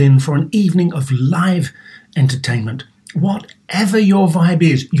settle in for an evening of live entertainment. Whatever your vibe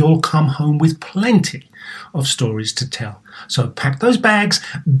is, you'll come home with plenty of stories to tell. So pack those bags,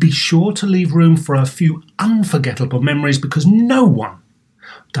 be sure to leave room for a few unforgettable memories, because no one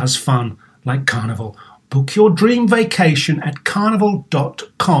does fun like Carnival. Book your dream vacation at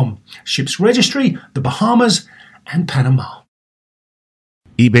carnival.com. Ships registry, the Bahamas and Panama.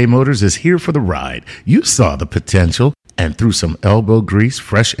 eBay Motors is here for the ride. You saw the potential, and through some elbow grease,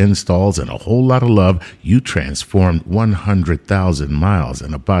 fresh installs, and a whole lot of love, you transformed 100,000 miles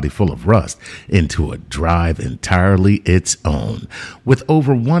and a body full of rust into a drive entirely its own. With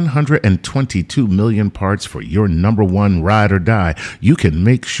over 122 million parts for your number one ride or die, you can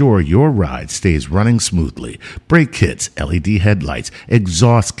make sure your ride stays running smoothly. Brake kits, LED headlights,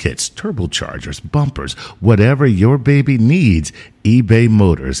 exhaust kits, turbochargers, bumpers, whatever your baby needs, eBay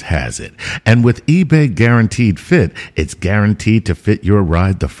Motors has it. And with eBay Guaranteed Fit, it's guaranteed to fit your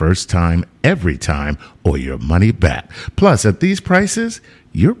ride the first time, every time, or your money back. Plus, at these prices,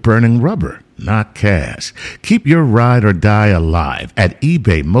 you're burning rubber, not cash. Keep your ride or die alive at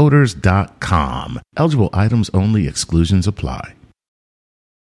ebaymotors.com. Eligible items only. Exclusions apply.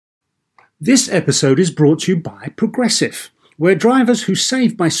 This episode is brought to you by Progressive, where drivers who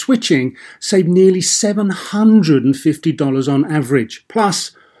save by switching save nearly $750 on average.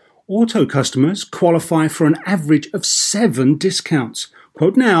 Plus, auto customers qualify for an average of 7 discounts.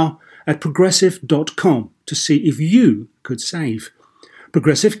 Quote now at progressive.com to see if you could save.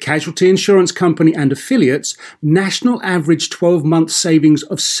 Progressive Casualty Insurance Company and affiliates, national average 12-month savings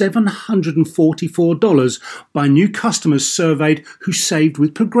of $744 by new customers surveyed who saved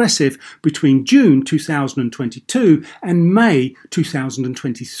with Progressive between June 2022 and May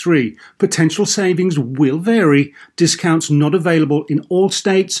 2023. Potential savings will vary. Discounts not available in all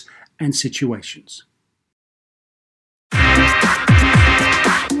states and situations.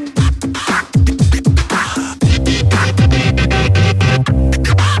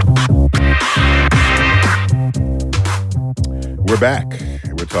 We're back.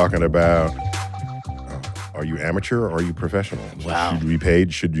 We're talking about, are you amateur or are you professional? Wow. Should you be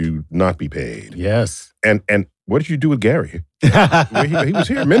paid? Should you not be paid? Yes. And what did you do with Gary? He was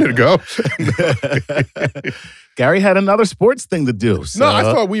here a minute ago. Gary had another sports thing to do. So. No, I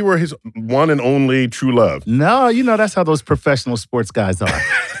thought we were his one and only true love. No, that's how those professional sports guys are.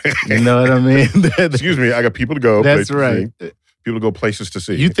 You know what I mean? Excuse me, I got people to go. That's right. People to go places to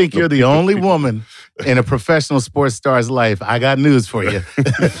see. You think you're the only woman in a professional sports star's life? I got news for you.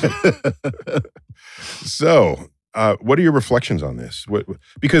 So, what are your reflections on this?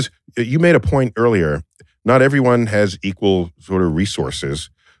 Because you made a point earlier, not everyone has equal sort of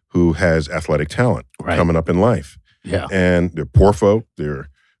resources who has athletic talent coming up in life. Yeah. And they're poor folk, they're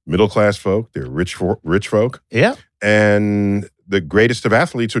middle-class folk, they're rich folk. Yeah. And the greatest of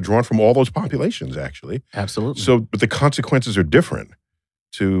athletes are drawn from all those populations, actually. Absolutely. So, but the consequences are different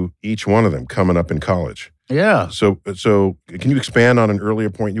to each one of them coming up in college. Yeah. So can you expand on an earlier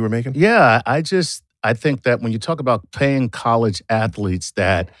point you were making? Yeah. I think that when you talk about paying college athletes,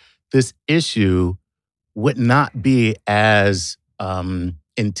 that this issue would not be as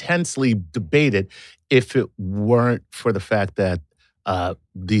intensely debated if it weren't for the fact that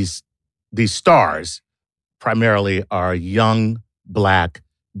these stars primarily are young, Black,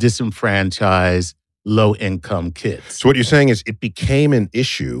 disenfranchised, low-income kids. So what you're saying is it became an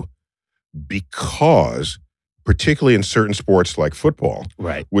issue because, particularly in certain sports like football,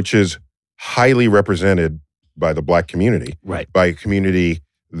 right, which is highly represented by the Black community, right, by a community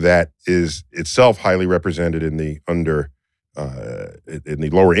that is itself highly represented in the in the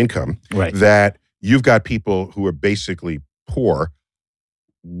lower income, right, that you've got people who are basically poor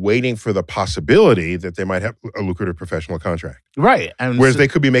waiting for the possibility that they might have a lucrative professional contract. Right. And whereas they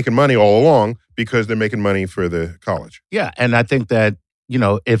could be making money all along because they're making money for the college. Yeah. And I think that,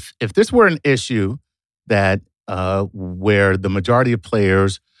 if this were an issue that where the majority of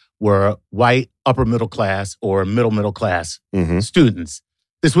players were white, upper middle class or middle class students,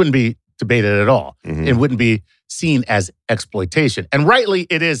 this wouldn't be debated at all. It wouldn't be seen as exploitation. And rightly,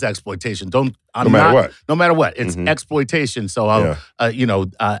 it is exploitation. No matter what. It's exploitation. So,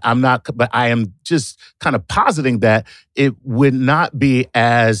 I'm not, but I am just kind of positing that it would not be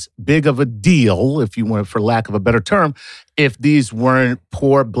as big of a deal, if you want, for lack of a better term, if these weren't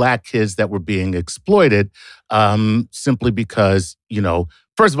poor Black kids that were being exploited simply because,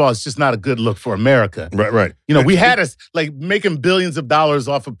 First of all, it's just not a good look for America. Right. You know, we had us like making billions of dollars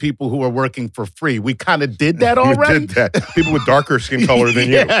off of people who are working for free. We kind of did that already. You did that. People with darker skin color than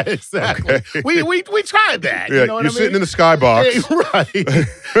you. Yeah, exactly. Okay. We tried that. Yeah, You know what you're I sitting mean? in the skybox. Hey, right.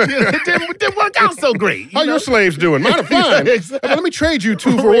 It didn't work out so great. How your slaves doing? Mine are fine. Exactly. Let me trade you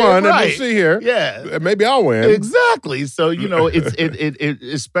 2 for 1, and we'll Right. see here. Yeah. Maybe I'll win. Exactly. So, you know, it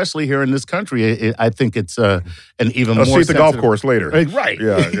especially here in this country, I think it's an even I'll more see you at the golf sensitive- course later. Right.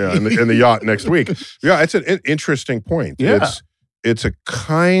 Yeah, and the yacht next week. Yeah, it's an interesting point. Yeah. It's a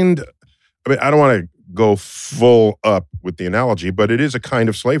kind. I mean, I don't want to go full up with the analogy, but it is a kind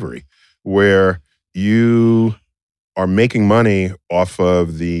of slavery where you are making money off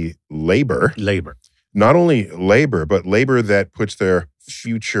of the labor. Not only labor, but labor that puts their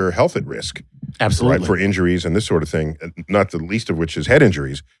future health at risk. Absolutely. Right, for injuries and this sort of thing, not the least of which is head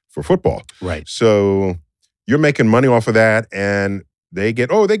injuries for football. Right. So you're making money off of that, and they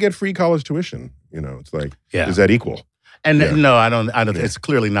get free college tuition. You know, it's like, is that equal? And Yeah. no, I don't. It's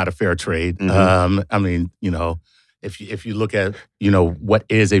clearly not a fair trade. Mhm. I mean, you know, if you look at, you know, what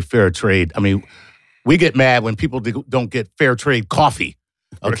is a fair trade, I mean, we get mad when people don't get fair trade coffee.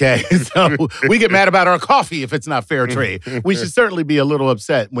 Okay, so we get mad about our coffee if it's not fair trade. We should certainly be a little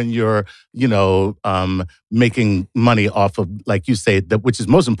upset when you're, you know, making money off of, like you say, which is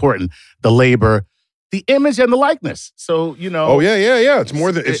most important, the labor, the image, and the likeness. So, you know. Oh, yeah. It's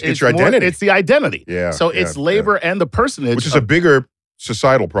more than, it's your identity. It's the identity. Yeah. So it's labor and the personage. Which is a bigger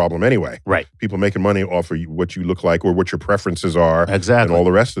societal problem anyway. Right. People making money off of what you look like or what your preferences are. Exactly. And all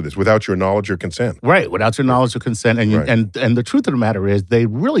the rest of this without your knowledge or consent. Right, without your knowledge or consent. And, Right. and the truth of the matter is they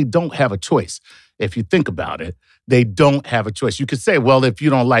really don't have a choice. If you think about it, they don't have a choice. You could say, well, if you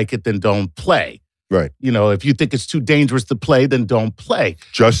don't like it, then don't play. Right. You know, if you think it's too dangerous to play, then don't play.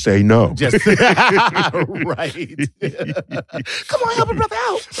 Just say no. Just right. Come on, help a brother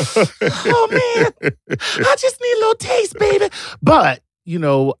out. Oh man, I just need a little taste, baby. But you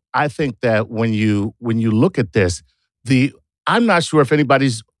know, I think that when you look at this, I'm not sure if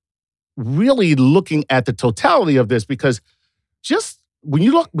anybody's really looking at the totality of this, because just when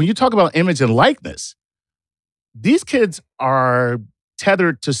you talk about image and likeness, these kids are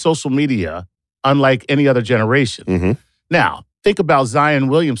tethered to social media unlike any other generation. Mm-hmm. Now, think about Zion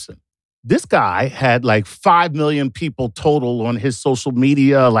Williamson. This guy had like 5 million people total on his social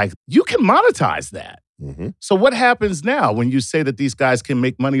media. Like, you can monetize that. Mm-hmm. So what happens now when you say that these guys can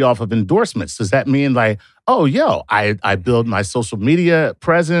make money off of endorsements? Does that mean like, oh, I build my social media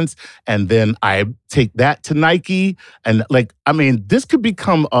presence and then I take that to Nike? And like, I mean, this could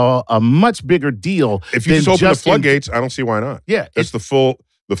become a much bigger deal. If you just open the floodgates, I don't see why not. Yeah. That's the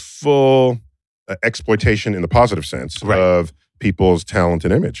full exploitation in the positive sense of people's talent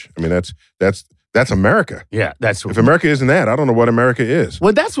and image. I mean, that's America. Yeah, that's if America isn't that, I don't know what America is.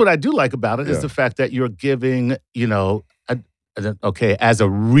 Well, that's what I do like about it is the fact that you're giving, you know, okay, as a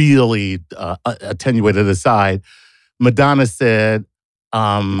really attenuated aside, Madonna said,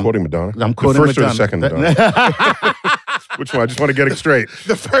 quoting Madonna. I'm quoting the first Madonna. or the second Madonna? Which one? I just want to get it straight.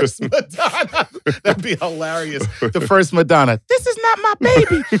 The first Madonna. That'd be hilarious. The first Madonna. This is not my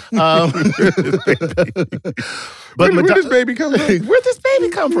baby. But where does baby come from? Where'd this baby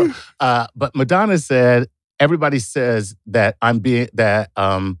come from? But Madonna said, everybody says that I'm being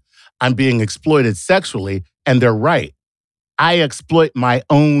exploited sexually, and they're right. I exploit my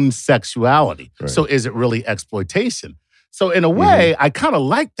own sexuality. Right. So is it really exploitation? So in a way, I kind of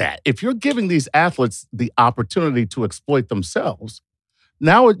like that. If you're giving these athletes the opportunity to exploit themselves,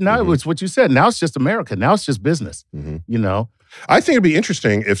 now it's what you said. Now it's just America. Now it's just business. You know? I think it'd be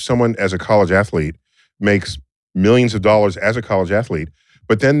interesting if someone as a college athlete makes millions of dollars as a college athlete,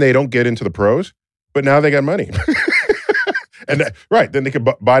 but then they don't get into the pros, but now they got money. And then they could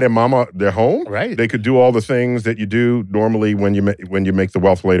buy their mama their home. Right. They could do all the things that you do normally when you make the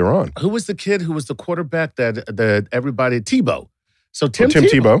wealth later on. Who was the kid who was the quarterback that everybody, Tebow? So Tim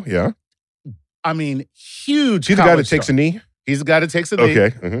Tebow, yeah. I mean, huge. He's the guy that takes a knee? He's the guy that takes a knee.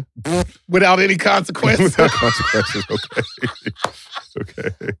 Okay. Without any consequences. Without consequences, okay.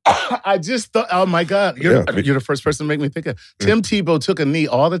 I just thought, oh my God, you're the first person to make me think of. Tim Tebow took a knee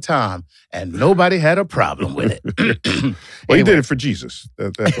all the time, and nobody had a problem with it. Well, he did it for Jesus.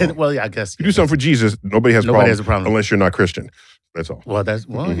 That's all. Well, yeah, I guess. You do something for Jesus, nobody has a problem unless you're not Christian. That's all. Well,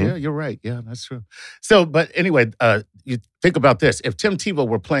 yeah, you're right. Yeah, that's true. So, but anyway, you think about this. If Tim Tebow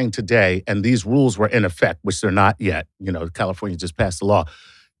were playing today and these rules were in effect, which they're not yet, you know, California just passed the law,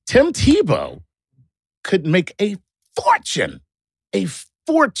 Tim Tebow could make a fortune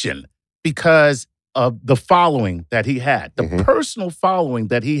because of the following that he had, the Mhm. personal following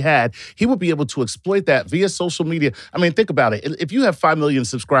that he had, he would be able to exploit that via social media. I mean, think about it. If you have 5 million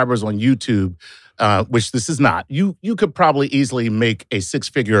subscribers on YouTube, which this is not, you could probably easily make a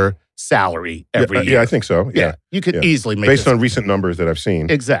 6-figure salary every year. Yeah, I think so. Yeah. You could Yeah. easy make Based this- on recent numbers that I've seen.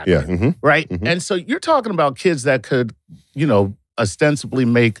 Exactly. Yeah. Mhm. Right? Mhm. And so you're talking about kids that could, ostensibly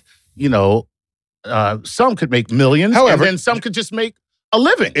make, some could make millions, However- and then some could just make a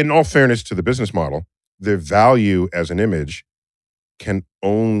living. In all fairness to the business model, their value as an image can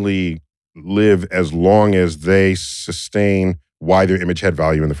only live as long as they sustain why their image had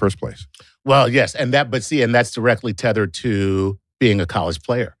value in the first place. Well, yes, and that's directly tethered to being a college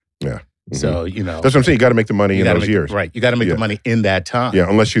player. Yeah. Mhm. So, That's what I'm saying. You got to make the money in those years. Right. You got to make Yeah. the money in that time. Yeah,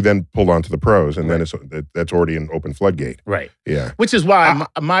 unless you then pull on to the pros, and then that's already an open floodgate. Right. Yeah. Which is why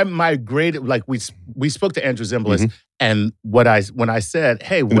my grade, like we spoke to Andrew Zimbalist, and when I said,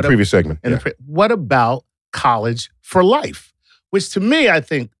 hey, In the previous segment. Yeah. what about college for life? Which to me, I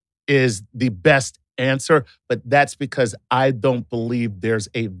think is the best answer, but that's because I don't believe there's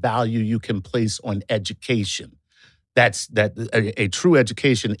a value you can place on education. A true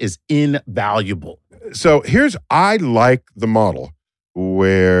education is invaluable. So I like the model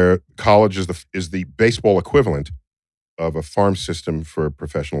where college is the baseball equivalent of a farm system for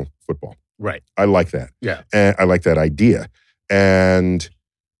professional football. Right. I like that. Yeah. And I like that idea. And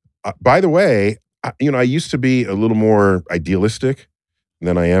by the way, I used to be a little more idealistic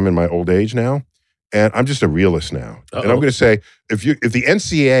than I am in my old age now. And I'm just a realist now. Uh-oh. And I'm going to say, if the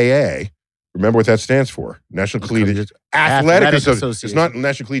NCAA, remember what that stands for? National Collegiate Athletic Association. It's not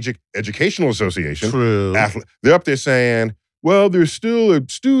National Collegiate Educational Association. True. They're up there saying, well, there's still a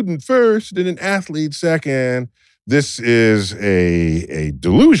student first and an athlete second. This is a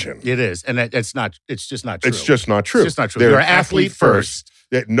delusion. It is. And it's not. It's just not true. It's just not true. It's just not true. They're You're an an athlete first.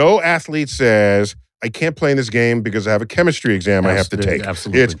 That no athlete says, I can't play in this game because I have a chemistry exam I have to take.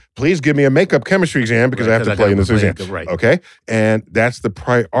 Absolutely. It's, please give me a makeup chemistry exam because I have to play in this exam. Right. Okay? And that's the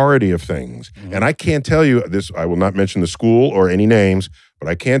priority of things. Mhm. And I can't tell you this, I will not mention the school or any names, but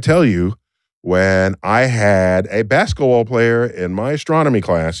I can tell you when I had a basketball player in my astronomy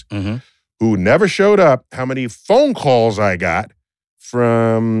class Mhm. who never showed up, how many phone calls I got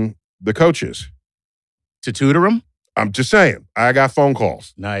from the coaches. To tutor him? I'm just saying, I got phone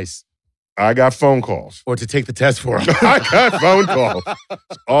calls. Nice. I got phone calls. Or to take the test for him. I got phone calls.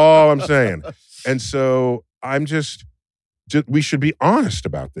 That's all I'm saying. And so I'm just we should be honest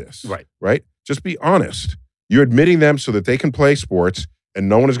about this. Right. Right? Just be honest. You're admitting them so that they can play sports and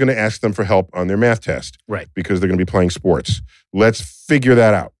no one is going to ask them for help on their math test. Right. Because they're going to be playing sports. Let's figure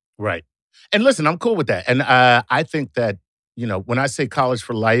that out. Right. And listen, I'm cool with that. And I think that, when I say college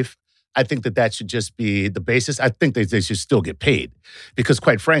for life, I think that should just be the basis. I think they should still get paid because,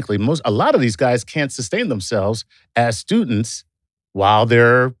 quite frankly, a lot of these guys can't sustain themselves as students while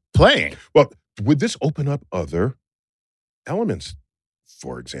they're playing. Well, would this open up other elements?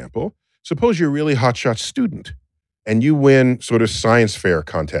 For example, suppose you're a really hotshot student and you win sort of science fair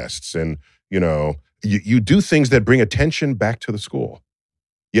contests and, you do things that bring attention back to the school.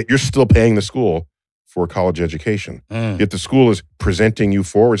 Yet you're still paying the school for college education. Yet the school is presenting you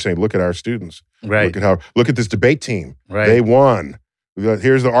forward saying, look at our students. Right. Look at this debate team. Right. They won.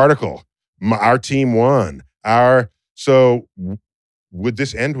 Here's the article. Our team won. So would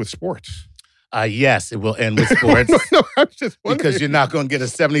this end with sports? Yes, it will end with sports. No, I'm just wondering. Because you're not going to get a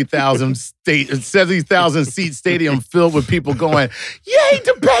 70,000 seat stadium filled with people going, yay,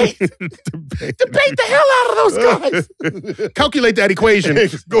 debate! Debate the hell out of those guys! Calculate that equation.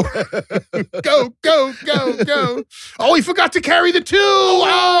 Go. Oh, he forgot to carry the 2.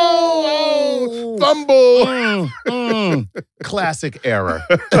 Oh, fumble. Classic error.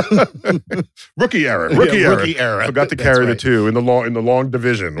 Rookie error. Rookie error. Forgot to That's carry the right. 2 in the long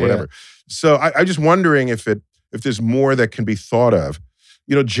division, whatever. So I'm just wondering if there's more that can be thought of.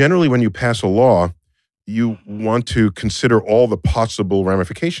 Generally when you pass a law, you want to consider all the possible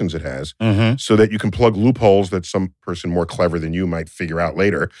ramifications it has so that you can plug loopholes that some person more clever than you might figure out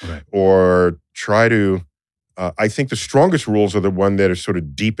later. Right. Or try to, I think the strongest rules are the one that are sort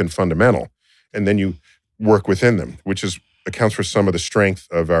of deep and fundamental. And then you work within them, which accounts for some of the strength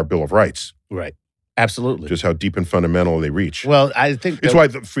of our Bill of Rights. Right. Absolutely. Just how deep and fundamental they reach. Well, I think It's why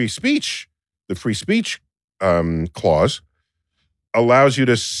the free speech clause allows you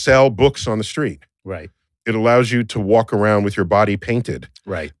to sell books on the street. Right. It allows you to walk around with your body painted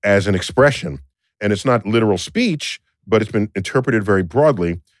Right. as an expression. And it's not literal speech, but it's been interpreted very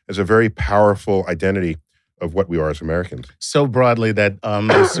broadly as a very powerful identity of what we are as Americans. So broadly that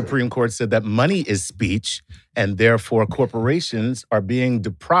the Supreme Court said that money is speech, and therefore corporations are being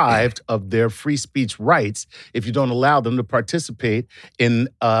deprived of their free speech rights if you don't allow them to participate in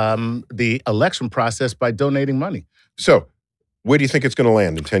the election process by donating money. So where do you think it's going to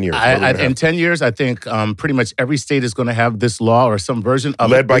land in 10 years? In 10 years, I think pretty much every state is going to have this law or some version of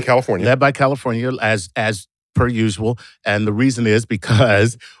Led by California. Led by California, as per usual. And the reason is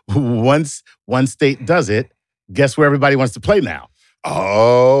because once one state does it, guess where everybody wants to play now?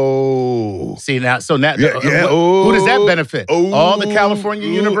 Oh. See, now, so now, Yeah. who does that benefit? Oh. All the California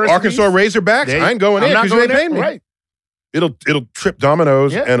universities? Arkansas Razorbacks? I ain't going in because you ain't paying me. Right. It'll trip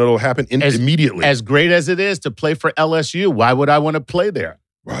dominoes, Yeah. and it'll happen immediately. As great as it is to play for LSU, why would I want to play there?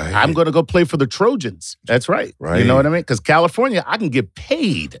 Right. I'm going to go play for the Trojans. That's right. Right. You know what I mean? Because California, I can get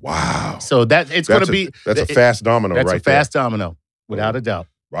paid. Wow. So it's going to be... That's a fast domino right there. That's a fast domino, without a doubt.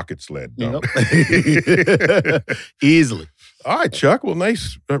 Rocket sled. You No. know? Easily. All right, Chuck. Well,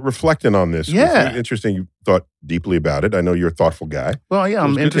 nice reflecting on this. Yeah. It's interesting. You thought deeply about it. I know you're a thoughtful guy. Well, yeah,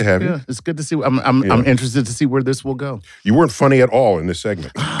 I'm good to have you. Yeah, it's good to see. I'm interested to see where this will go. You weren't funny at all in this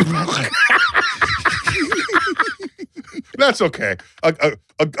segment. That's okay.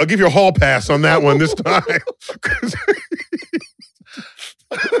 I'll give you a hall pass on that one this time.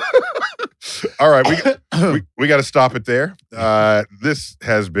 All right, we got to stop it there. This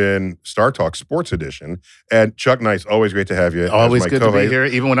has been Star Talk Sports Edition, and Chuck Nice, always great to have you. Always good to be here,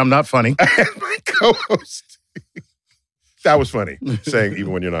 even when I'm not funny. My co-host. That was funny. Saying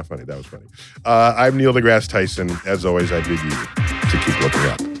even when you're not funny, that was funny. I'm Neil deGrasse Tyson. As always, I bid you to keep looking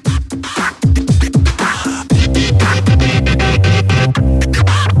up.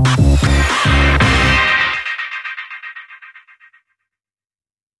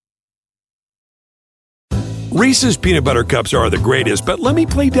 Reese's peanut butter cups are the greatest, but let me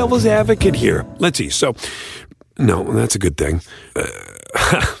play devil's advocate here. Let's see. So, no, that's a good thing.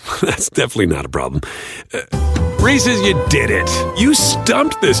 That's definitely not a problem. Reese's, you did it. You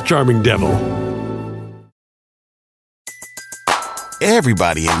stumped this charming devil.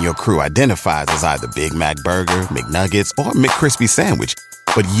 Everybody in your crew identifies as either Big Mac Burger, McNuggets, or McCrispy Sandwich.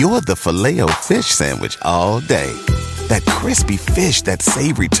 But you're the Filet-O-Fish Sandwich all day. That crispy fish, that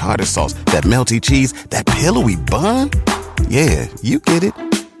savory tartar sauce, that melty cheese, that pillowy bun. Yeah, you get it.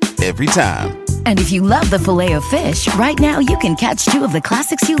 Every time. And if you love the Filet-O-Fish, right now you can catch two of the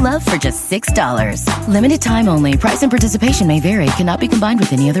classics you love for just $6. Limited time only. Price and participation may vary. Cannot be combined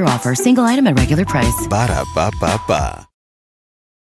with any other offer. Single item at regular price. Ba-da-ba-ba-ba.